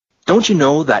Don't you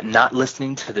know that not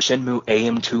listening to the Shenmue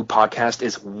AM2 podcast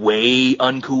is way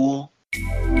uncool?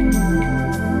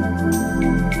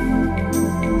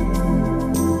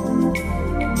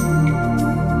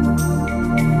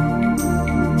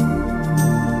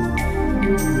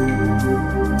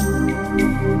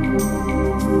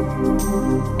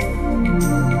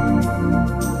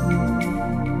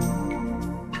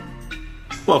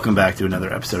 Welcome back to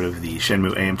another episode of the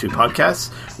Shenmue AM2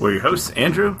 podcast. We're your hosts,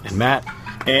 Andrew and Matt.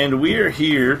 And we're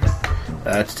here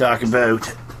to talk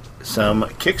about some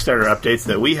Kickstarter updates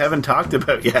that we haven't talked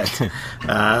about yet.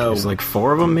 There's like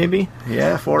 4 of them, maybe?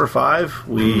 Yeah, 4 or 5.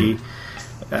 We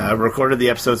recorded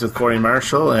the episodes with Corey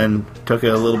Marshall and took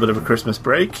a little bit of a Christmas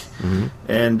break. Mm-hmm.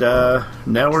 And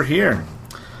now we're here.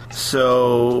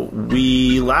 So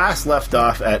we last left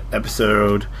off at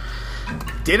episode...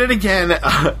 Did it again.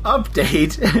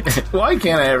 Update. Why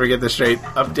can't I ever get this straight?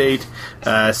 Update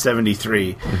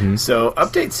 73. Mm-hmm. So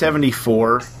update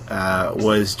 74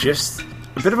 was just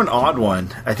a bit of an odd one.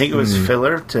 I think it was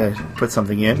filler to put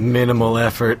something in. Minimal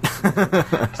effort.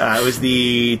 It was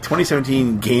the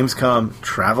 2017 Gamescom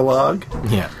Travelogue.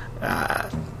 Yeah.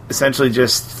 Essentially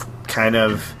just kind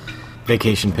of...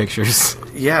 vacation pictures.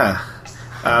 Yeah.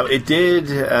 It did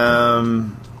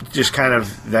just kind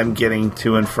of them getting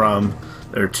to and from...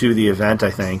 or to the event,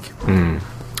 I think.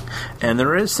 And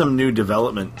there is some new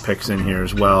development pics in here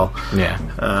as well. Yeah.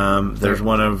 There's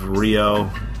one of Ryo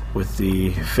with the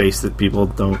face that people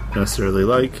don't necessarily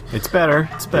like. It's better.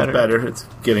 It's better. It's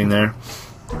getting there.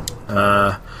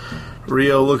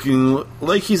 Ryo looking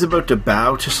like he's about to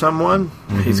bow to someone.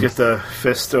 Mm-hmm. He's got the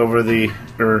fist over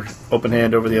or open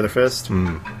hand over the other fist.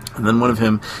 And then one of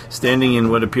him standing in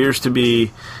what appears to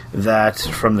be that,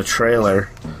 from the trailer,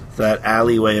 that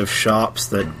alleyway of shops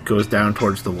that goes down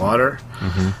towards the water.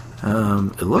 Mm-hmm.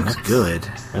 It looks good.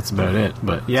 That's about it.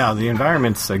 But yeah, the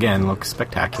environments, again, look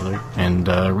spectacular. And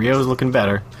Ryo's looking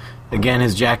better. Again,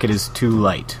 his jacket is too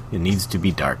light. It needs to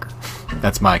be darker.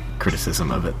 That's my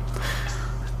criticism of it.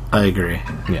 I agree.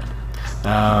 Yeah.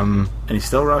 And he's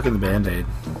still rocking the Band-Aid.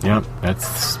 Yep,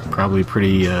 that's probably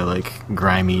pretty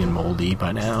grimy and moldy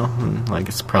by now. And,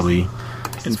 it's probably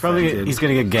he's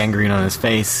gonna get gangrene on his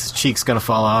face. Cheek's gonna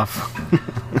fall off.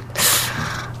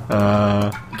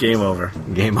 Game over.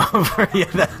 Game over.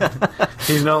 Yeah.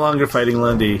 He's no longer fighting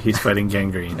Lundy. He's fighting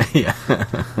gangrene. Yeah.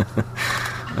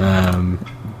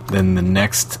 Then the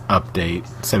next update,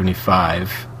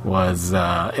 75, was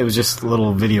it was just a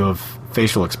little video of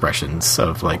facial expressions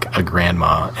of a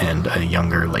grandma and a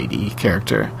younger lady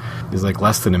character. It was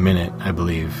less than a minute, I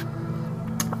believe.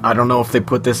 I don't know if they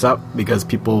put this up because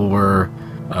people were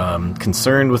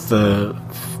concerned with the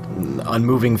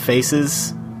unmoving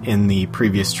faces in the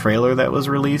previous trailer that was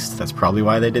released. That's probably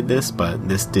why they did this, but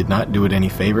this did not do it any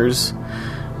favors.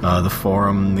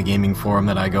 The gaming forum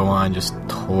that I go on just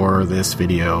tore this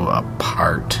video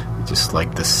apart. Just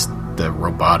the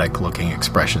robotic looking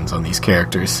expressions on these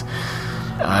characters.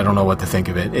 I don't know what to think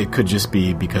of it. It could just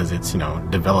be because it's,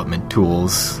 development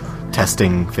tools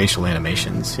testing facial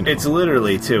animations. It's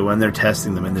literally, too, when they're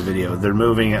testing them in the video, they're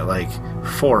moving at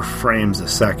 4 frames a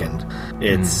second.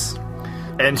 It's...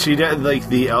 And she does,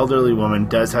 the elderly woman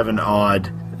does have an odd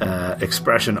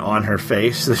expression on her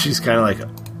face, so she's kind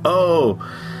of oh!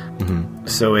 Mm-hmm.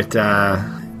 So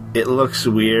it looks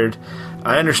weird.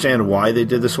 I understand why they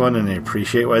did this one, and I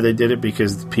appreciate why they did it,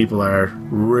 because people are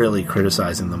really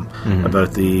criticizing them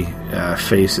about the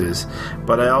faces.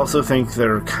 But I also think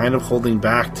they're kind of holding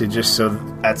back to just so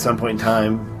at some point in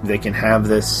time they can have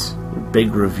this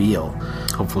big reveal.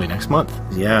 Hopefully next month.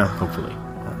 Yeah. Hopefully.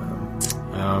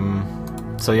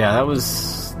 So yeah, that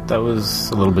was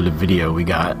a little bit of video we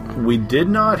got. We did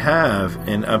not have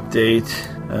an update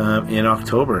in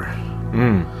October.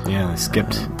 Yeah, they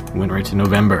skipped. Went right to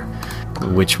November,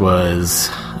 which was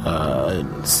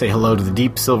say hello to the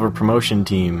Deep Silver promotion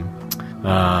team,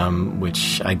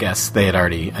 which I guess they had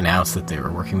already announced that they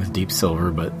were working with Deep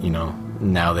Silver, but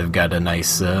now they've got a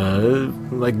nice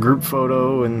group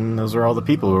photo, and those are all the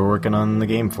people who are working on the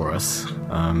game for us.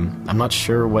 I'm not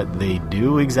sure what they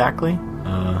do exactly.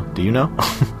 Do you know?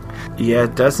 Yeah,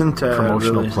 it doesn't...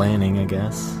 promotional really... planning, I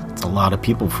guess. It's a lot of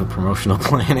people for promotional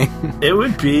planning. It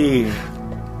would be...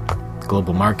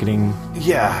 global marketing.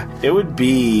 Yeah, it would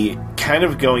be kind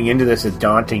of going into this a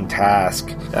daunting task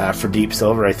for Deep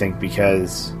Silver, I think,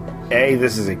 because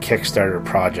this is a Kickstarter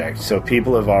project, so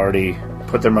people have already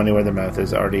put their money where their mouth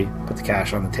is, already put the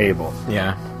cash on the table.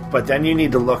 Yeah. But then you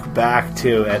need to look back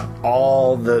at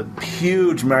all the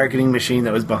huge marketing machine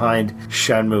that was behind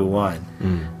Shenmue 1.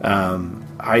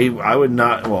 I would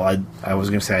not. Well, I was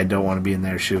going to say I don't want to be in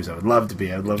their shoes. I would love to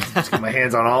be. I would love to just get my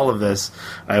hands on all of this.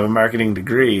 I have a marketing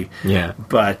degree. Yeah.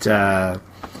 But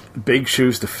big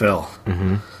shoes to fill.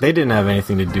 Mm-hmm. They didn't have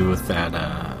anything to do with that.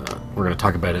 We're going to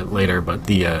talk about it later, but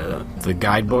the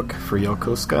guidebook for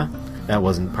Yokosuka, that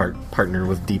wasn't partnered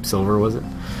with Deep Silver, was it?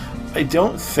 I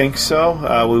don't think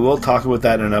so. We will talk about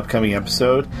that in an upcoming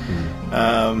episode.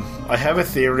 I have a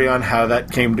theory on how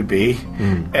that came to be,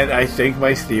 and I think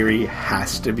my theory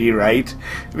has to be right,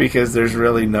 because there's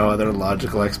really no other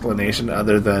logical explanation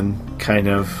other than kind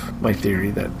of my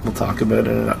theory that we'll talk about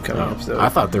in an upcoming episode. I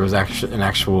thought there was an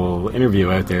actual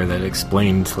interview out there that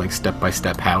explained, like, step by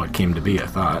step how it came to be, I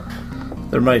thought.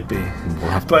 There might be. We'll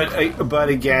have to but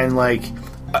again, like,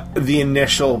 the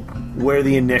initial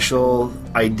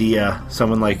idea,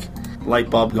 someone like light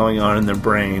bulb going on in their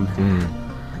brain,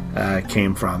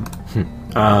 came from.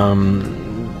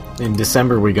 In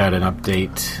December, we got an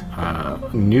update,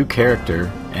 new character,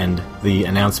 and the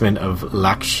announcement of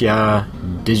Lakshya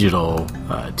Digital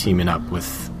teaming up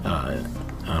with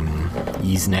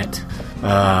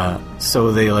EaseNet.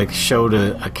 So they, like, showed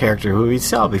a character who we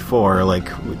saw before. Like,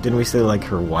 didn't we say, like,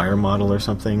 her wire model or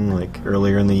something, like,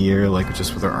 earlier in the year, like,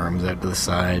 just with her arms out to the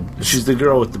side? She's the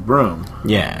girl with the broom.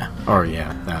 Yeah. Or,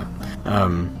 yeah, that.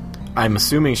 I'm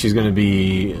assuming she's going to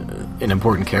be an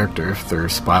important character if they're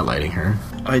spotlighting her.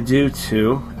 I do,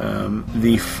 too.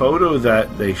 The photo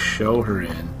that they show her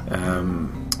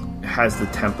in has the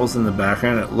temples in the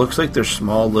background. It looks like they're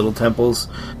small little temples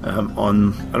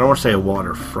on, I don't want to say a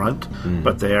waterfront,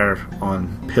 but they are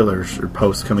on pillars or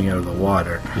posts coming out of the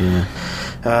water. Yeah.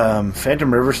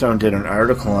 Phantom Riverstone did an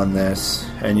article on this,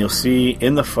 and you'll see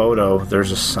in the photo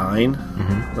there's a sign,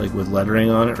 like with lettering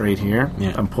on it right here.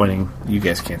 Yeah. I'm pointing. You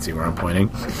guys can't see where I'm pointing.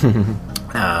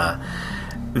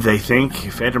 They think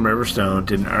Phantom Riverstone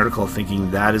did an article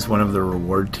thinking that is one of the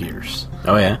reward tiers.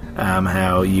 Oh, yeah?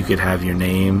 How you could have your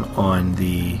name on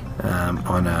the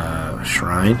on a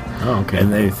shrine. Oh, okay.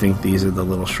 And they think these are the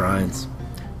little shrines.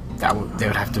 They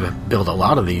would have to build a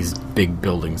lot of these big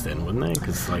buildings then, wouldn't they?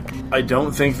 Because, like... I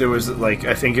don't think there was, like...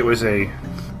 I think it was a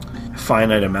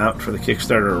finite amount for the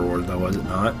Kickstarter award, though, was it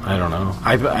not? I don't know.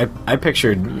 I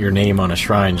pictured your name on a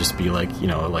shrine just be like, you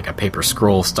know, like a paper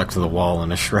scroll stuck to the wall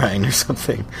in a shrine or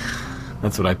something.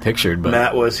 That's what I pictured, but...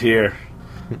 Matt was here.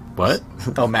 What?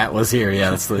 Oh, Matt was here.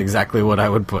 Yeah, that's exactly what I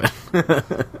would put.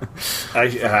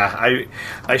 I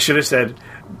should have said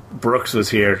Brooks was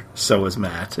here, so was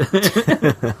Matt. For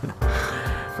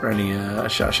any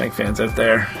Shawshank fans out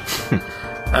there.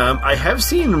 I have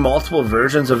seen multiple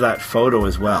versions of that photo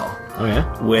as well. Oh,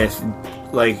 yeah? With,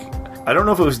 like, I don't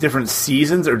know if it was different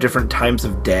seasons or different times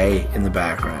of day in the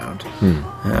background.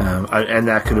 And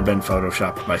that could have been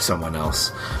photoshopped by someone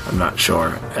else. I'm not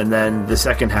sure. And then the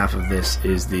second half of this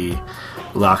is the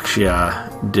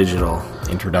Lakshya Digital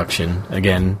introduction.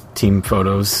 Again, team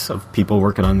photos of people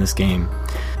working on this game.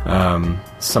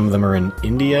 Some of them are in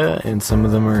India, and some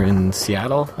of them are in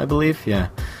Seattle, I believe. Yeah.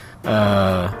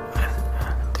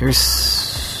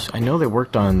 I know they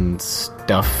worked on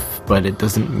stuff, but it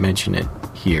doesn't mention it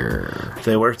here.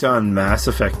 They worked on Mass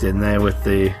Effect, didn't they, with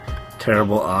the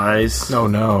terrible eyes? Oh,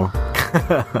 no.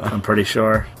 I'm pretty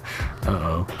sure.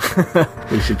 Uh-oh.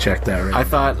 We should check that right I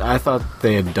thought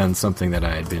they had done something that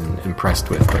I had been impressed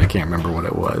with, but I can't remember what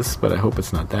it was, but I hope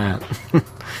it's not that.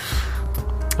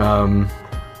 And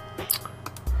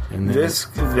then,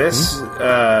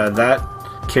 that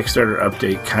Kickstarter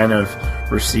update kind of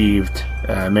received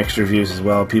mixed reviews as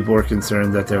well. People were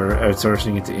concerned that they were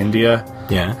outsourcing it to India.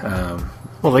 Yeah.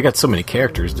 Well, they got so many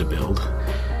characters to build.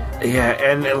 Yeah,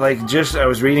 and like I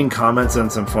was reading comments on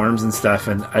some forums and stuff,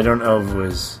 and I don't know if it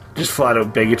was just flat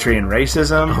out bigotry and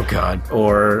racism. Oh, God.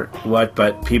 Or what,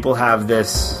 but people have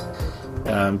this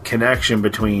connection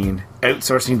between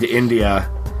outsourcing to India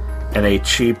and a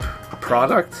cheap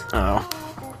product. Oh.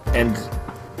 And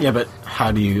yeah, but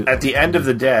how do you... At the end of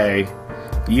the day,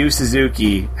 Yu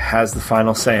Suzuki has the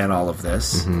final say on all of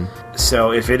this.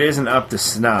 So if it isn't up to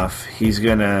snuff, he's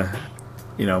gonna,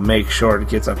 make sure it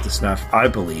gets up to snuff, I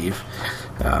believe.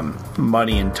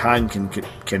 Money and time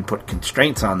can put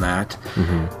constraints on that,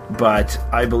 but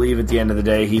I believe at the end of the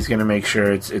day he's going to make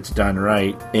sure it's done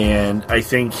right, and I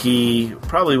think he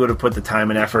probably would have put the time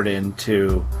and effort in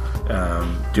to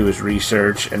do his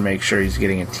research and make sure he's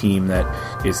getting a team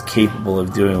that is capable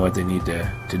of doing what they need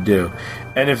to do.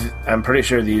 And I'm pretty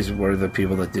sure these were the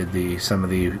people that did some of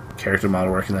the character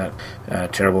model work in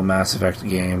that terrible Mass Effect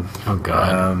game. Oh,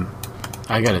 God.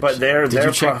 I got it. But did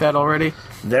you check that already?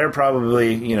 They're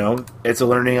probably, it's a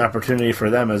learning opportunity for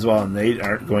them as well, and they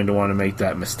aren't going to want to make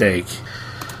that mistake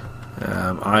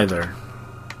either.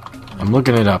 I'm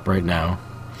looking it up right now.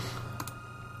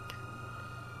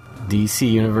 DC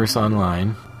Universe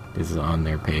Online is on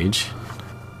their page.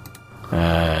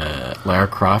 Lara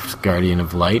Croft, Guardian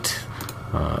of Light,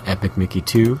 Epic Mickey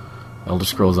 2, Elder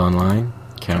Scrolls Online,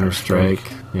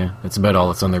 Counter-Strike. Yeah, that's about all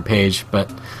that's on their page,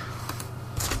 but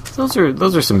those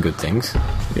are some good things.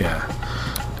 Yeah.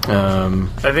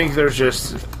 I think there's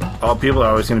just... people are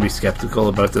always going to be skeptical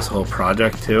about this whole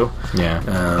project, too. Yeah.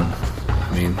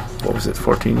 I mean, what was it,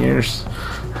 14 years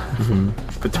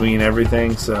between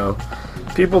everything, so...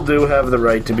 People do have the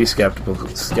right to be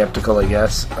skeptical, I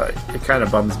guess. It kind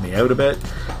of bums me out a bit.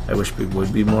 I wish we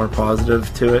would be more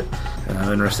positive to it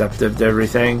and receptive to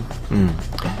everything.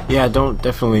 Yeah,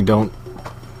 definitely don't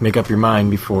make up your mind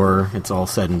before it's all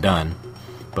said and done.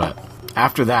 But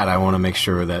after that, I want to make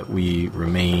sure that we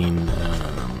remain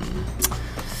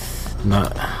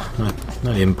not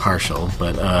impartial,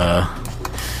 but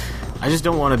I just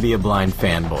don't want to be a blind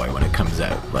fanboy when it comes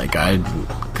out.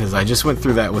 Because I just went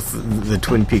through that with the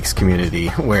Twin Peaks community,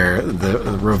 where the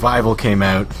revival came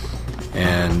out,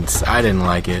 and I didn't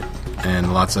like it,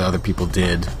 and lots of other people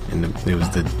did, and it was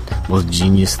the most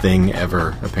genius thing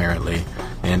ever, apparently.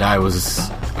 And I was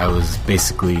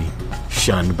basically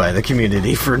shunned by the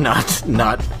community for not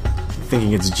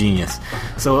thinking it's genius.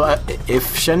 So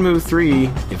if Shenmue 3,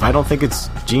 if I don't think it's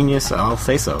genius, I'll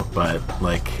say so. But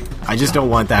I just don't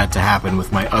want that to happen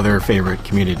with my other favorite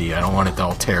community. I don't want it to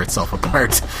all tear itself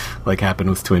apart like happened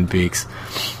with Twin Peaks.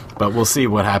 But we'll see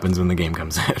what happens when the game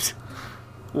comes out.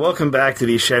 Welcome back to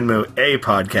the Shenmue A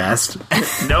podcast.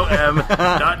 No M,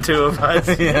 not two of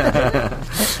us. Yeah.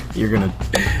 You're gonna.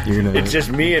 It's just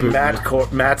me and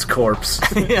Matt's corpse.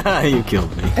 Yeah, you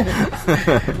killed me.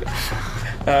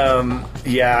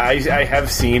 Yeah, I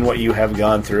have seen what you have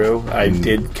gone through. I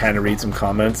did kind of read some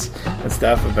comments and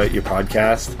stuff about your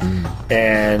podcast,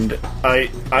 and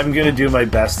I'm going to do my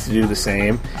best to do the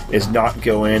same, is not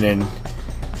go in and...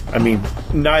 I mean,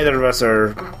 neither of us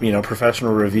are,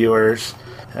 professional reviewers.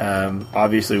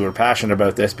 Obviously, we're passionate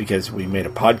about this because we made a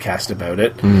podcast about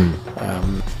it.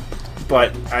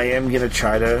 But I am going to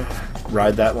try to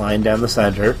ride that line down the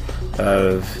center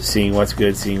of seeing what's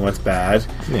good, seeing what's bad.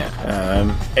 Yeah.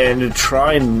 And to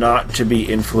try not to be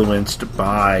influenced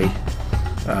by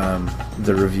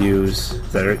the reviews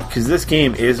that are... Because this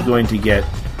game is going to get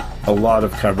a lot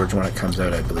of coverage when it comes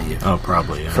out, I believe. Oh,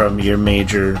 probably, yeah. From your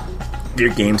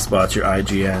GameSpots, your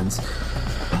IGNs.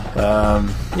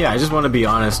 Yeah, I just want to be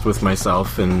honest with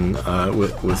myself and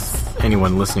with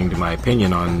anyone listening to my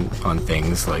opinion on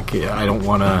things. I don't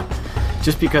want to...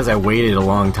 Just because I waited a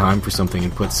long time for something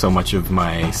and put so much of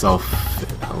myself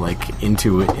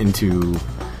into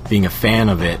being a fan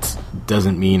of it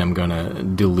doesn't mean I'm going to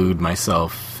delude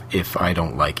myself if I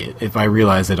don't like it. If I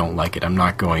realize I don't like it, I'm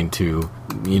not going to,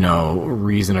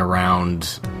 reason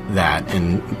around that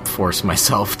and force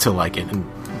myself to like it,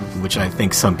 which I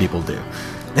think some people do.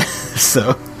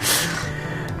 So,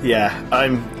 yeah,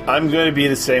 I'm going to be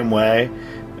the same way.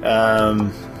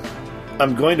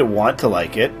 I'm going to want to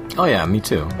like it. Oh yeah, me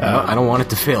too. I don't want it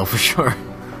to fail for sure.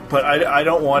 But I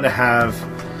don't want to have...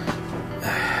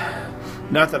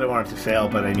 Not that I want it to fail,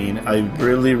 but I mean, I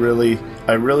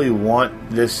really want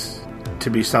this to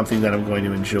be something that I'm going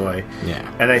to enjoy.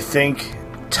 Yeah. And I think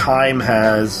time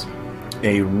has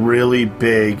a really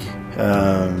big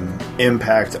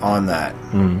impact on that.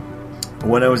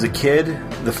 When I was a kid,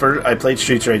 I played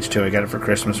Streets of Rage 2. I got it for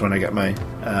Christmas when I got my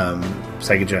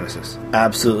Sega Genesis.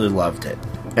 Absolutely loved it.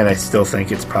 And I still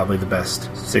think it's probably the best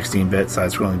 16-bit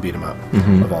side-scrolling beat-em-up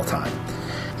of all time.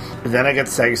 Then I got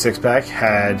the Sega 6-pack,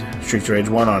 had Streets of Rage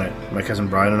 1 on it. My cousin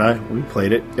Brian and I, we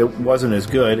played it. It wasn't as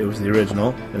good. It was the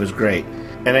original. It was great.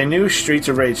 And I knew Streets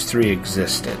of Rage 3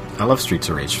 existed. I love Streets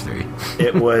of Rage 3.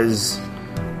 It was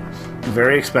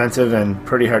very expensive and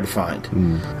pretty hard to find.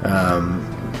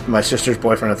 My sister's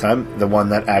boyfriend at the time, the one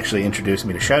that actually introduced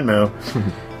me to Shenmue,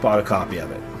 bought a copy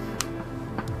of it.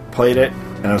 Played it,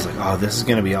 and I was like, oh, this is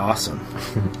going to be awesome.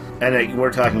 And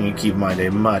we're talking, keep in mind,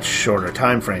 a much shorter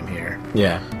time frame here.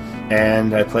 Yeah.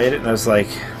 And I played it, and I was like,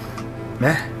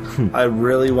 meh. I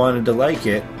really wanted to like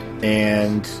it,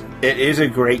 and it is a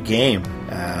great game.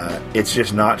 It's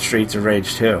just not Streets of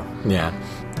Rage 2. Yeah.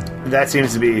 That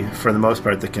seems to be, for the most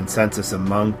part, the consensus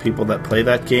among people that play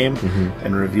that game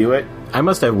and review it. I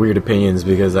must have weird opinions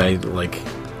because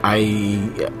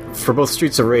for both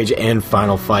Streets of Rage and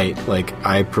Final Fight,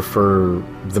 I prefer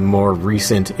the more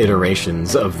recent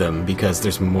iterations of them because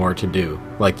there's more to do.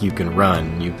 You can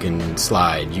run, you can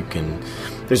slide,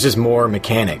 there's just more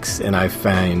mechanics, and I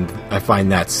find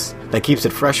that keeps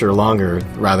it fresher longer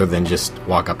rather than just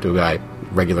walk up to a guy,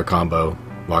 regular combo,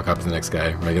 walk up to the next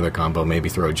guy, regular combo, maybe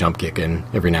throw a jump kick in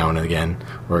every now and again,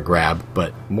 or a grab,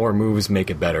 but more moves make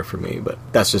it better for me. But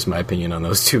that's just my opinion on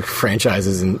those two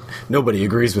franchises, and nobody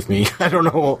agrees with me. I don't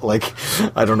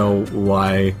know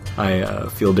why I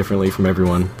feel differently from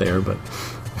everyone there, but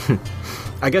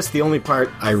I guess the only part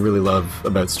I really love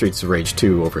about Streets of Rage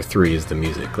 2 over 3 is the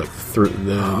music. Like,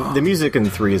 the music in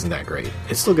 3 isn't that great.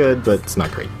 It's still good, but it's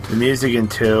not great. The music in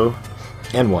 2...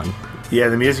 And 1. Yeah,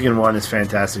 the music in 1 is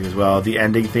fantastic as well. The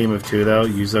ending theme of 2, though,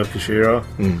 Yuzo Koshiro,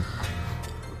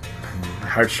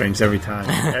 heartstrings every time.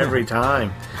 Every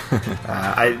time.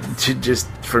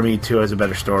 For me, 2 has a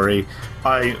better story.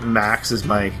 Max is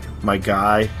my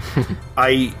guy.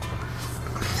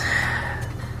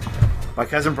 My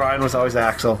cousin Brian was always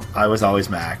Axel. I was always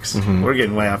Max. Mm-hmm. We're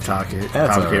getting way off topic here,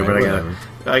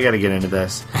 but I gotta get into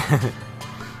this. I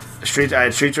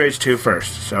had Streets of Rage 2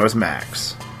 first, so I was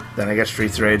Max. Then I got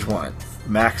Streets of Rage 1.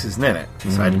 Max isn't in it,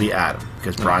 so I had to be Adam,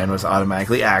 because Brian was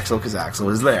automatically Axel, because Axel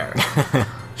was there.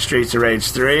 Streets of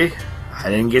Rage 3, I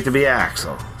didn't get to be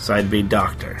Axel, so I had to be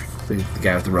Doctor, the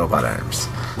guy with the robot arms.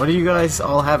 What do you guys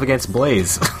all have against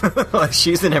Blaze?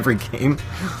 She's in every game.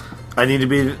 I need to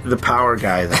be the power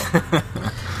guy, though.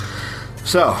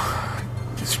 So,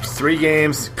 3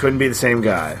 games, couldn't be the same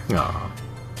guy. Aww.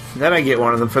 Then I get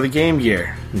one of them for the Game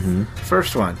Gear. Mm-hmm.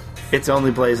 First one, it's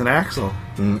only Blaze and Axel.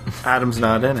 Adam's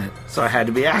not in it, so I had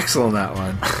to be Axel in that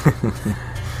one.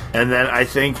 And then I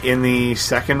think in the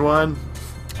second one,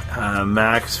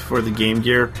 Max for the Game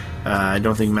Gear, I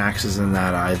don't think Max is in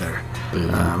that either.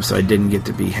 So I didn't get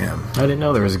to be him. I didn't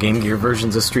know there was Game Gear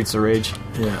versions of Streets of Rage.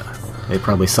 Yeah. They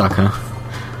probably suck, huh?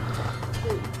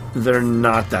 They're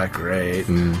not that great.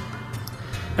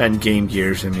 And Game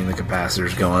Gears, I mean, the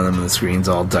capacitors go on them and the screen's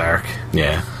all dark.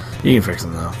 Yeah. You can fix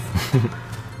them, though.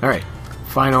 Alright.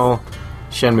 Final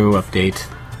Shenmue update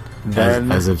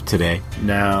as of today.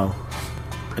 Now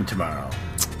and tomorrow.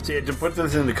 See, to put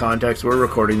this into context, we're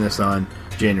recording this on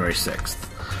January 6th.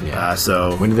 Yeah.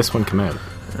 So when did this one come out?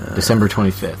 December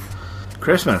 25th.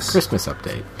 Christmas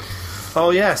update.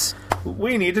 Oh, yes.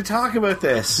 We need to talk about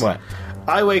this. What?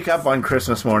 I wake up on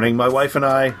Christmas morning. My wife and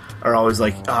I are always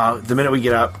like, the minute we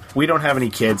get up, we don't have any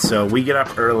kids, so we get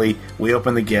up early, we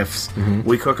open the gifts,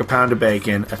 we cook a pound of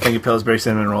bacon, a thing of Pillsbury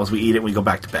cinnamon rolls, we eat it, and we go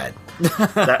back to bed.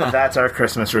 That's our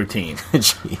Christmas routine.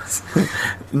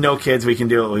 Jeez. No kids, we can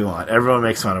do what we want. Everyone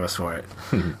makes fun of us for it.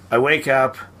 I wake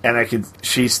up, and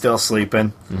she's still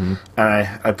sleeping, and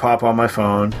I pop on my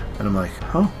phone, and I'm like,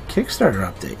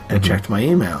 Kickstarter update. I checked my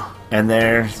email. And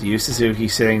there's Yu Suzuki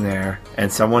sitting there,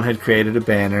 and someone had created a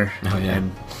banner,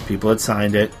 and people had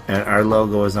signed it, and our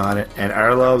logo was on it, and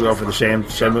our logo for the Shenmue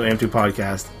AM2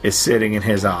 podcast is sitting in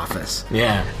his office.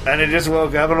 Yeah. And I just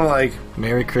woke up, and I'm like...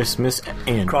 Merry Christmas,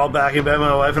 and... Crawled back in bed with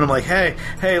my wife, and I'm like, hey,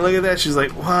 look at that. She's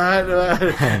like, what?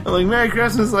 I'm like, Merry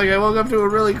Christmas, like, I woke up to a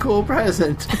really cool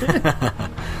present.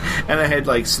 And I had,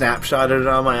 like, snapshotted it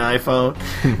on my iPhone,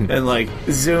 and, like,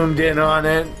 zoomed in on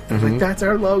it. Like, that's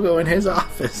our logo in his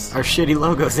office. Our shitty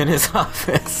logo's in his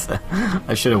office.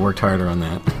 I should have worked harder on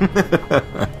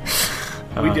that.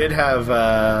 We did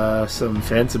have some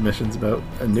fan submissions about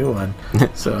a new one,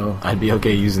 so... I'd be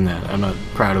okay using that. I'm not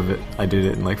proud of it. I did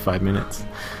it in like 5 minutes.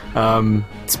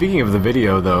 Speaking of the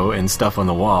video, though, and stuff on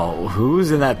the wall,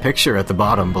 who's in that picture at the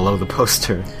bottom below the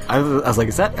poster? I was like,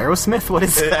 is that Aerosmith? What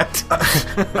is that?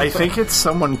 I think it's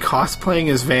someone cosplaying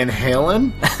as Van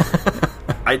Halen.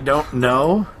 I don't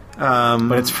know.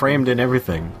 But it's framed in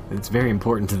everything. It's very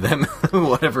important to them,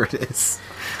 whatever it is.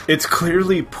 It's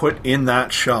clearly put in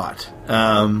that shot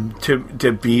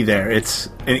to be there. It's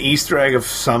an Easter egg of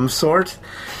some sort.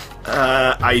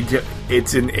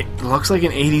 It looks like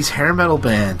an 80s hair metal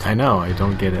band. I know, I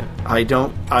don't get it. I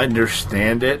don't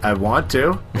understand it. I want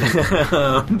to.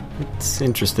 It's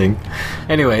interesting.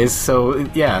 Anyways, so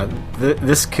yeah,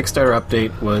 this Kickstarter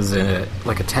update was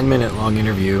like a 10-minute long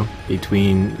interview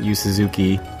between Yu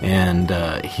Suzuki and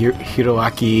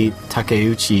Hiroaki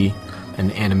Takeuchi,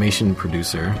 an animation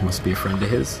producer. Must be a friend of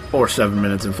his. Or 7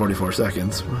 minutes and 44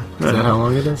 seconds. Is that how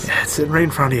long it is? Yeah, it's sitting right in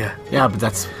front of you. Yeah, but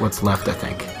that's what's left, I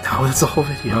think. No, that's the whole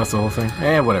video. No, that's the whole thing?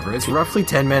 Whatever. It's roughly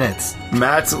 10 minutes.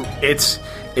 Matt's, it's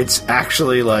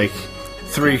actually like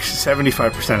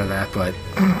 75% of that, but...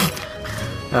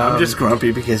 I'm just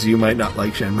grumpy because you might not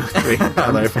like Shenmue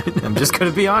 3. I'm just going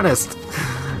to be honest.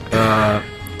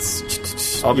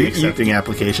 I'll be accepting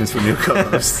applications for new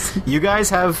co-hosts. You guys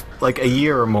have like a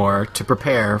year or more to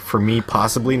prepare for me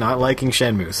possibly not liking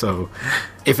Shenmue. So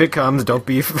if it comes, don't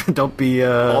be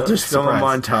I'll just film a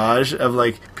montage of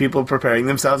like people preparing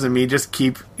themselves and me just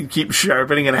keep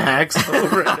sharpening an axe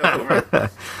over and over.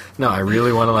 No, I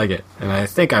really want to like it, and I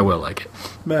think I will like it.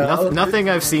 Mel, Nothing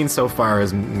I've seen so far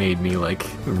has made me like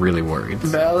really worried.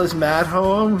 Mel, is Matt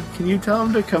home? Can you tell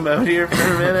him to come out here for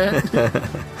a minute?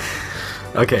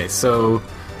 Okay, so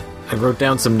I wrote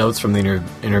down some notes from the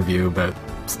interview about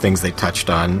things they touched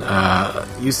on.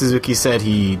 Yu Suzuki said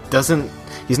he's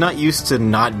not used to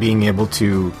not being able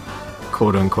to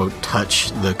quote-unquote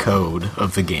touch the code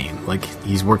of the game. Like,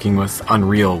 he's working with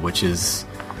Unreal, which is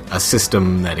a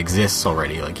system that exists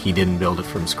already. Like, he didn't build it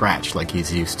from scratch like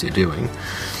he's used to doing.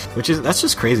 That's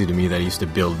just crazy to me that he used to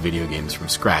build video games from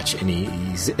scratch, and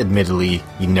he's admittedly,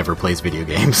 he never plays video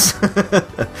games.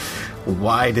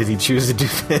 Why did he choose to do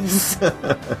this?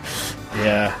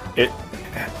 Yeah,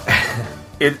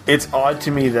 it's odd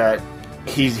to me that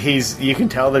he's you can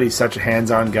tell that he's such a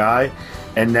hands-on guy,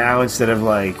 and now instead of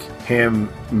like him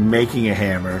making a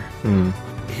hammer,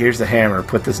 here's the hammer,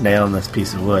 put this nail in this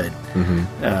piece of wood,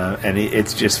 and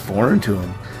it's just foreign to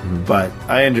him. But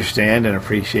I understand and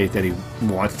appreciate that he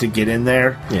wants to get in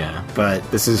there. Yeah,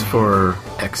 but this is for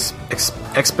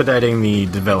expediting the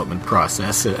development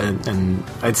process, and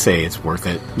I'd say it's worth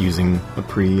it using a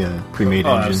pre-made engine.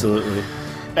 Absolutely.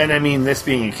 And I mean, this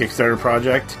being a Kickstarter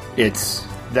project,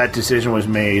 that decision was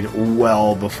made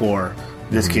well before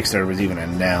this Kickstarter was even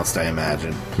announced, I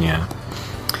imagine. Yeah.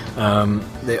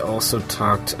 They also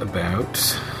talked about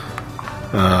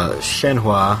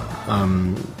Shenhua.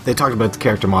 They talked about the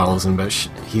character models and about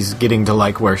he's getting to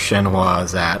like where Shenhua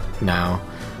is at now,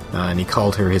 and he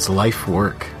called her his life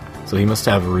work. So he must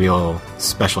have a real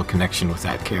special connection with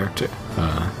that character.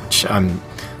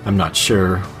 I'm not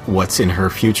sure what's in her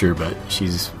future, but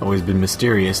she's always been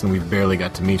mysterious, and we've barely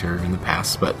got to meet her in the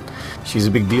past, but she's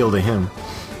a big deal to him.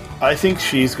 I think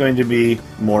she's going to be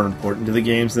more important to the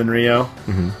games than Ryo.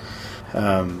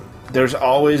 There's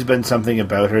always been something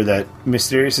about her that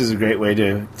mysterious is a great way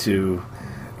to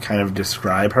kind of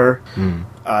describe her.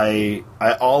 I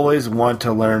always want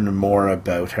to learn more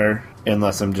about her,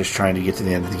 unless I'm just trying to get to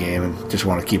the end of the game and just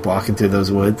want to keep walking through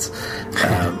those woods.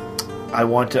 I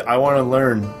want to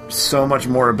learn so much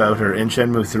more about her in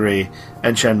Shenmue 3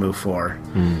 and Shenmue 4,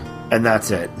 and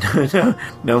that's it.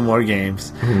 No more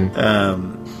games.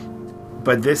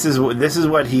 But this is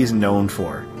what he's known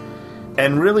for,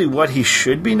 and really what he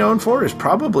should be known for is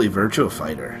probably Virtua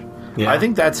Fighter. Yeah. I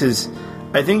think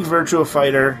Virtua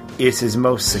Fighter is his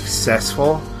most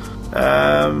successful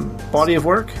body of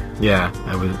work. Yeah,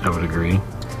 I would agree.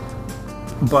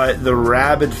 But the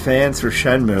rabid fans for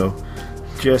Shenmue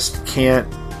just can't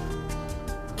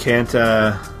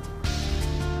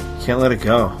let it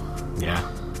go. Yeah.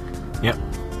 Yep.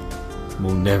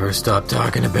 We'll never stop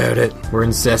talking about it. We're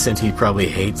incessant. He probably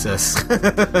hates us.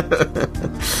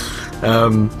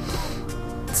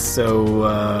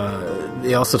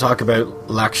 They also talk about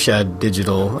Lakshya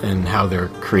Digital and how they're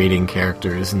creating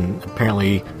characters, and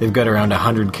apparently they've got around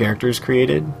 100 characters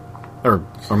created, or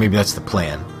maybe that's the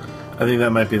plan. I think that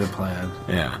might be the plan.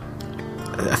 Yeah.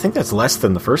 I think that's less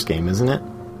than the first game, isn't it?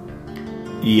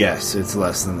 Yes, it's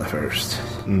less than the first.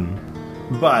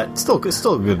 But still a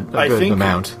good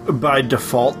amount. By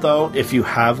default, though, if you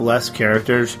have less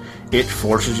characters, it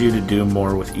forces you to do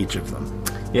more with each of them.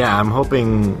 Yeah, I'm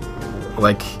hoping,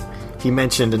 like,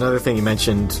 another thing he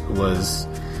mentioned was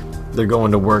they're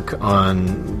going to work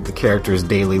on the characters'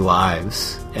 daily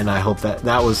lives, and I hope that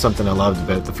was something I loved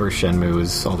about the first Shenmue,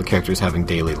 is all the characters having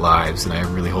daily lives, and I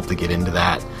really hope they get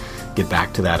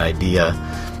back to that idea.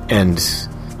 And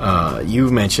you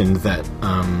mentioned that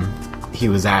he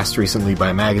was asked recently by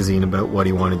a magazine about what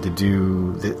he wanted to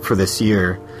do for this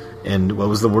year, and what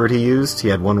was the word he used? He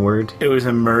had one word. It was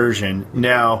immersion.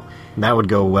 Now, that would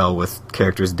go well with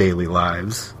characters' daily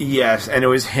lives. Yes, and it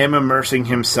was him immersing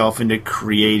himself into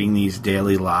creating these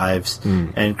daily lives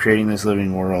and creating this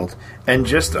living world. And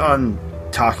just on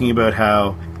talking about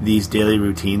how these daily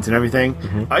routines and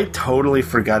everything, I totally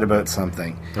forgot about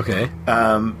something. Okay.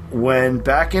 When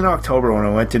back in October when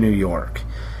I went to New York,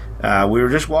 we were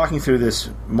just walking through this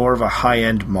more of a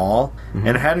high-end mall, and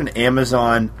it had an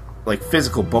Amazon like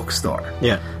physical bookstore.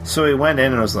 Yeah. So we went in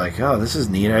and I was like, oh, this is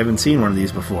neat. I haven't seen one of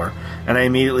these before. And I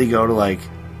immediately go to like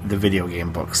the video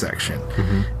game book section.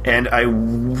 And I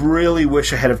really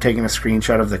wish I had have taken a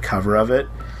screenshot of the cover of it.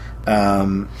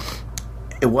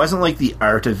 It wasn't like the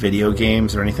art of video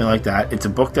games or anything like that. It's a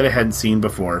book that I hadn't seen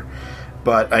before.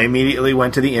 But I immediately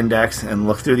went to the index and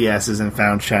looked through the S's and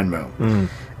found Shenmue.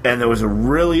 And there was a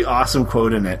really awesome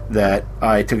quote in it that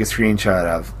I took a screenshot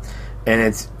of. And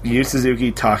it's Yu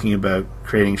Suzuki talking about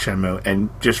creating Shenmue and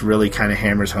just really kind of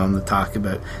hammers home the talk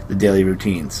about the daily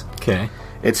routines. Okay.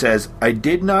 It says, I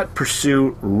did not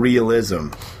pursue realism.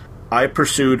 I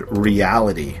pursued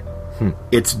reality.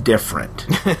 It's different.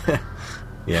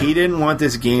 Yeah. He didn't want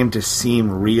this game to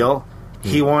seem real.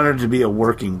 He wanted it to be a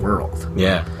working world.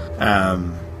 Yeah.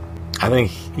 I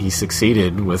think he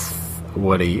succeeded with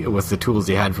with the tools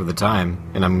he had for the time,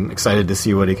 and I'm excited to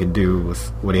see what he can do with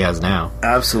what he has now.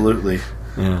 Absolutely.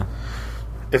 Yeah.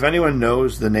 If anyone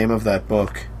knows the name of that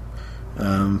book,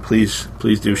 please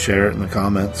do share it in the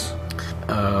comments.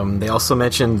 They also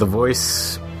mentioned the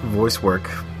voice work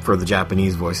for the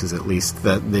Japanese voices, at least,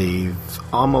 that they've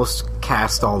almost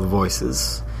cast all the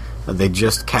voices. They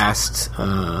just cast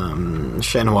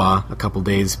Shenhua a couple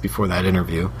days before that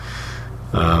interview.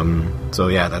 So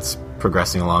yeah, that's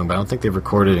progressing along, but I don't think they've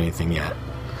recorded anything yet.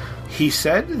 He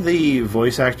said the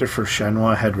voice actor for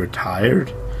Shenhua had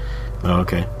retired. Oh,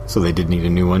 okay. So they did need a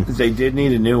new one? They did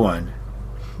need a new one.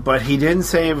 But he didn't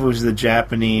say if it was the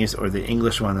Japanese or the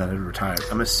English one that had retired.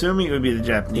 I'm assuming it would be the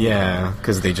Japanese. Yeah,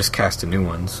 because they just cast a new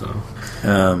one, so...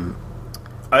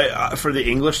 For the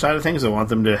English side of things, I want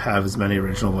them to have as many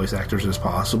original voice actors as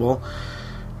possible.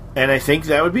 And I think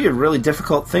that would be a really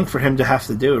difficult thing for him to have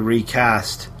to do,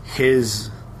 recast his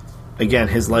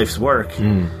life's work,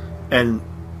 and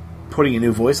putting a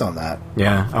new voice on that.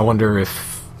 Yeah, I wonder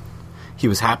if he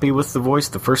was happy with the voice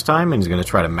the first time and he's going to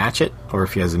try to match it, or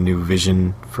if he has a new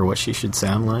vision for what she should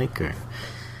sound like. Or...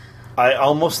 I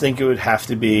almost think it would have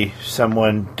to be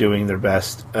someone doing their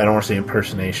best, I don't want to say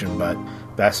impersonation, but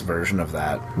best version of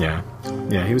that. Yeah,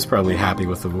 he was probably happy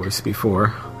with the voice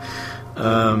before.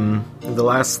 The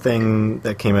last thing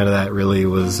that came out of that really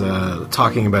was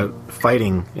talking about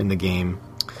fighting in the game.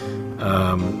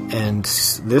 And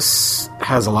this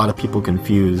has a lot of people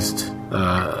confused.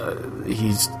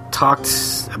 He's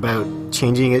talked about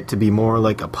changing it to be more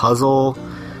like a puzzle,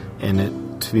 and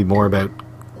it to be more about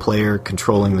player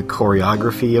controlling the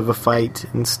choreography of a fight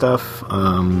and stuff.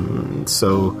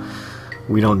 So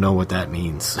we don't know what that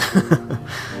means.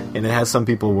 And it has some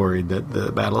people worried that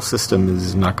the battle system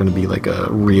is not going to be like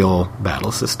a real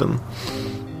battle system.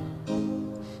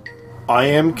 I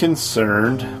am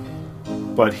concerned,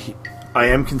 but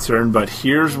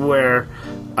here's where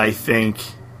I think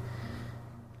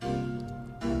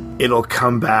it'll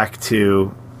come back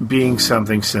to being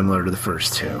something similar to the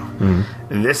first two.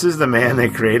 And this is the man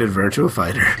that created Virtua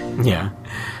Fighter. Yeah.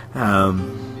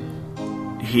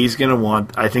 He's going to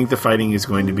want... I think the fighting is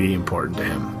going to be important to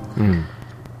him.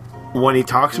 When he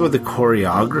talks about the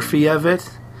choreography of it,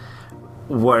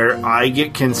 where I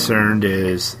get concerned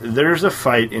is there's a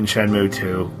fight in Shenmue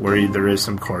 2 where there is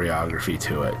some choreography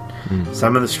to it.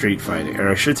 Some of the street fighting, or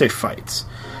I should say fights.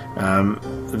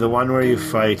 The one where you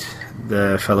fight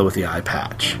the fellow with the eye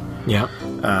patch. Yeah.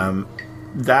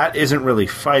 That isn't really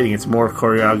fighting. It's more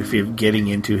choreography of getting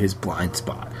into his blind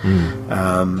spot.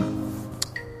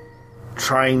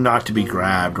 Trying not to be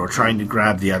grabbed, or trying to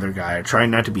grab the other guy, or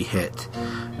trying not to be hit.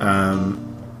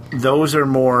 Those are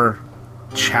more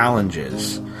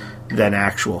challenges than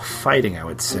actual fighting, I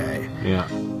would say. Yeah.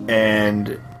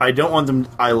 And I don't want them...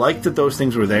 I like that those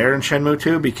things were there in Shenmue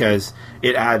 2 because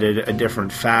it added a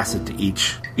different facet to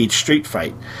each street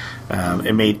fight.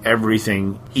 It made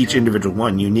everything, each individual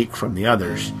one, unique from the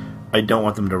others. I don't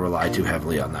want them to rely too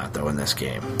heavily on that, though, in this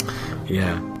game.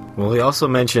 Yeah. Well, he also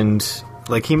mentioned...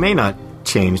 Like, he may not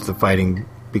change the fighting,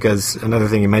 because another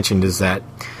thing he mentioned is that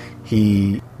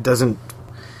he doesn't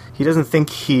think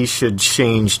he should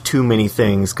change too many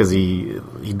things because he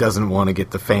doesn't want to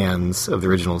get the fans of the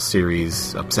original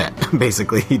series upset.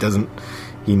 Basically, he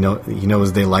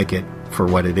knows they like it for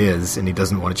what it is, and he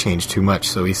doesn't want to change too much.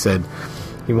 So he said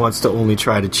he wants to only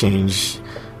try to change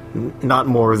not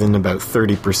more than about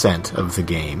 30% of the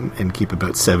game and keep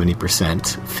about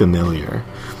 70% familiar.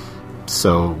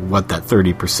 So what that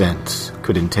 30%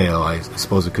 could entail, I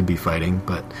suppose it could be fighting,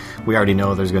 but we already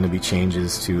know there's going to be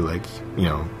changes to, like, you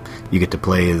know, you get to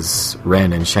play as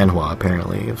Ren and Shenhua,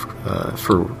 apparently,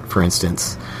 for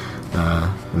instance.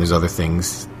 And there's other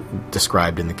things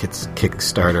described in the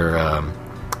Kickstarter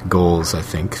goals, I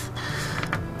think,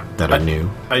 that are new.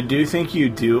 I do think you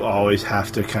do always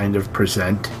have to kind of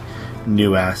present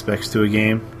new aspects to a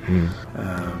game.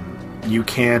 You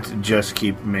can't just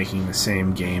keep making the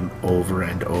same game over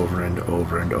and over and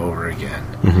over and over again.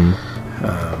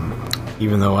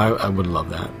 Even though I would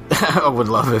love that. I would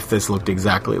love if this looked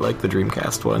exactly like the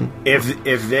Dreamcast one.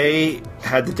 If they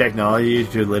had the technology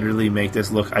to literally make this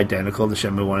look identical to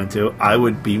Shenmue 1 and 2, I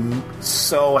would be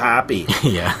so happy.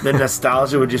 Yeah. The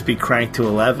nostalgia would just be cranked to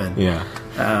 11. Yeah.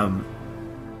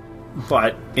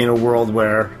 But in a world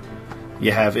where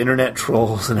you have internet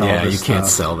trolls and all Yeah, this you can't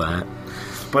stuff. sell that.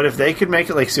 But if they could make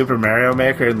it like Super Mario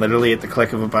Maker and literally at the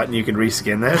click of a button you could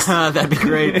reskin this. That'd be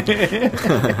great.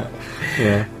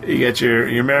 Yeah. You get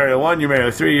your Mario 1, your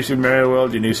Mario 3, your Super Mario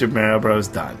World, your new Super Mario Bros.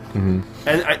 Done. Mm-hmm.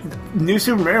 And New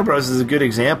Super Mario Bros. Is a good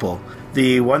example.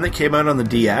 The one that came out on the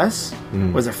DS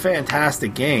was a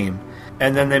fantastic game.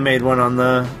 And then they made one on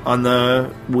the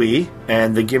Wii,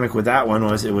 and the gimmick with that one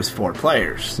was it was 4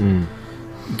 players.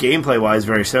 Gameplay-wise,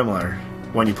 very similar.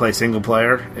 When you play single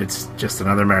player, it's just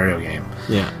another Mario game.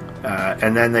 Yeah.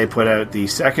 And then they put out the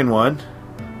second one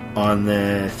on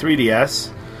the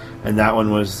 3DS, and that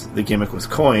one was, the gimmick was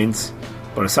coins.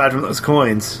 But aside from those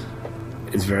coins,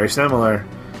 it's very similar.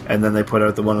 And then they put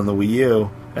out the one on the Wii U,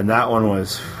 and that one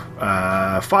was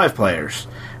 5 players.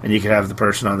 And you could have the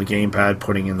person on the gamepad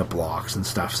putting in the blocks and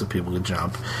stuff so people could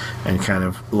jump, and kind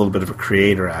of a little bit of a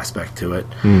creator aspect to it.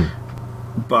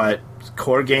 But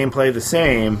core gameplay the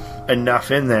same,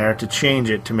 enough in there to change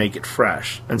it to make it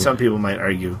fresh. And some people might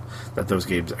argue that those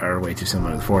games are way too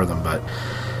similar for them, but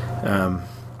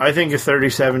I think a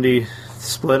 30-70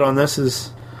 split on this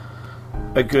is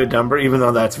a good number, even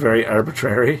though that's very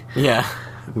arbitrary. Yeah.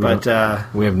 But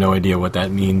we have no idea what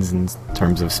that means in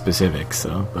terms of specifics,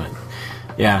 so, but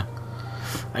yeah.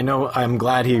 I know, I'm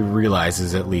glad he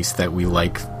realizes at least that we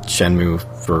like Shenmue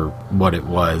for what it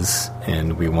was,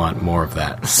 and we want more of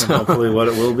that. So. hopefully what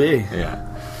it will be. Yeah.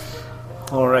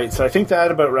 Alright, so I think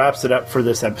that about wraps it up for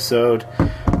this episode.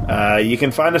 You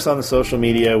can find us on the social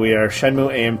media. We are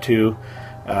Shenmue AM2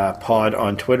 Pod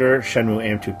on Twitter, Shenmue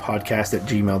AM2 Podcast at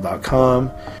gmail.com,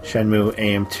 Shenmue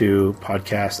AM2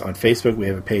 Podcast on Facebook. We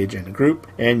have a page and a group,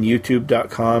 and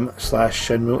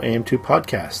youtube.com/Shenmue AM2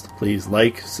 Podcast. Please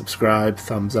like, subscribe,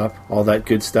 thumbs up, all that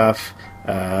good stuff.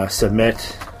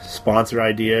 Submit sponsor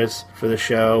ideas for the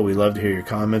show. We love to hear your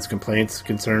comments, complaints,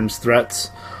 concerns,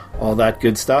 threats, all that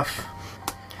good stuff.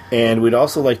 And we'd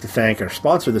also like to thank our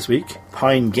sponsor this week,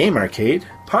 Pine Game Arcade.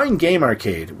 Pine Game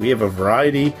Arcade. We have a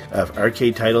variety of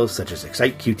arcade titles such as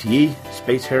Excite QTE,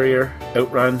 Space Harrier,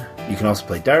 Outrun. You can also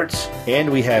play darts.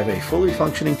 And we have a fully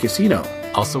functioning casino.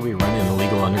 Also, we run an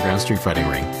illegal underground street fighting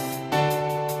ring.